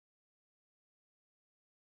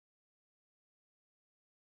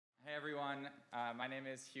Hey everyone, my name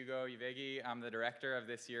is Hugo Uvegi. I'm the director of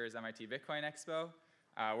this year's MIT Bitcoin Expo.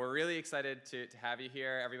 We're really excited to have you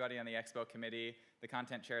here, everybody on the Expo committee, the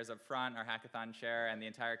content chairs up front, our hackathon chair, and the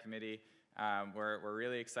entire committee. We're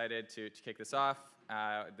really excited to kick this off.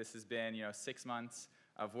 This has been 6 months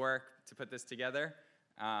of work to put this together.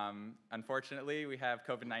 Unfortunately, we have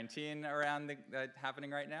COVID-19 around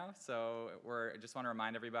happening right now, so I just want to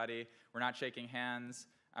remind everybody, we're not shaking hands.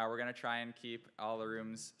 We're going to try and keep all the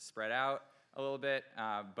rooms spread out a little bit,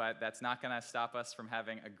 but that's not going to stop us from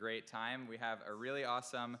having a great time. We have a really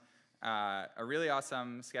awesome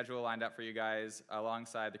schedule lined up for you guys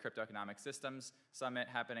alongside the Crypto Economic Systems Summit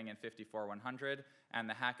happening in 54100 and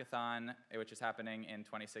the hackathon, which is happening in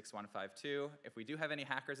 26152. If we do have any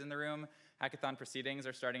hackers in the room, hackathon proceedings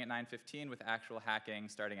are starting at 9:15 with actual hacking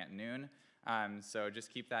starting at noon. So just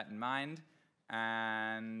keep that in mind.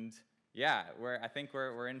 And yeah, I think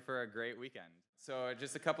we're in for a great weekend. So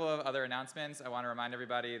just a couple of other announcements. I want to remind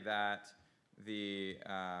everybody that the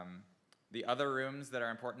other rooms that are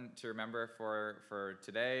important to remember for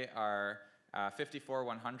today are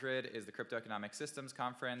 54100 is the Crypto Economic Systems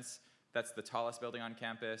Conference. That's the tallest building on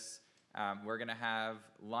campus. We're going to have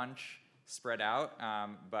lunch spread out,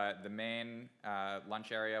 but the main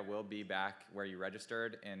lunch area will be back where you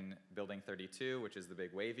registered in Building 32, which is the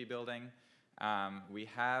big wavy building. We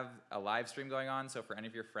have a live stream going on, so for any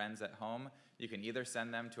of your friends at home, you can either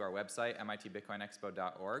send them to our website,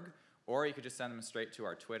 mitbitcoinexpo.org, or you could just send them straight to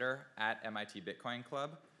our Twitter, at MIT Bitcoin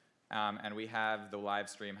Club. And we have the live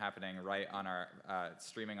stream happening right on our,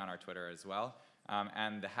 streaming on our Twitter as well.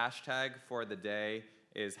 And the hashtag for the day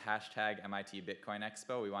is hashtag MIT Bitcoin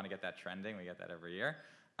Expo. We want to get that trending. We get that every year.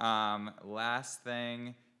 Last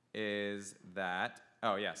thing is that,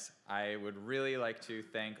 oh yes, I would really like to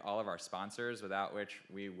thank all of our sponsors, without which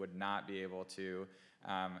we would not be able to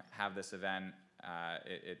have this event.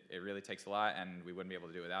 It really takes a lot, and we wouldn't be able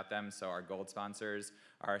to do it without them. So our gold sponsors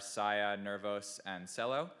are Saya, Nervos, and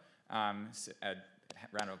Cello. A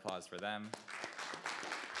round of applause for them.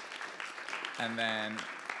 And then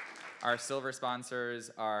our silver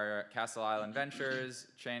sponsors are Castle Island Ventures,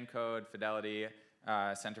 Chain Code, Fidelity,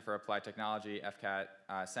 Center for Applied Technology, FCAT,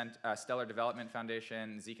 Stellar Development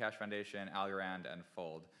Foundation, Zcash Foundation, Algorand, and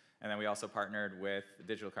Fold. And then we also partnered with the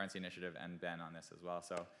Digital Currency Initiative and Ben on this as well.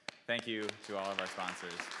 So thank you to all of our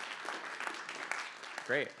sponsors.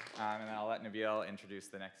 Great. And then I'll let Nabil introduce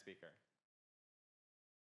the next speaker.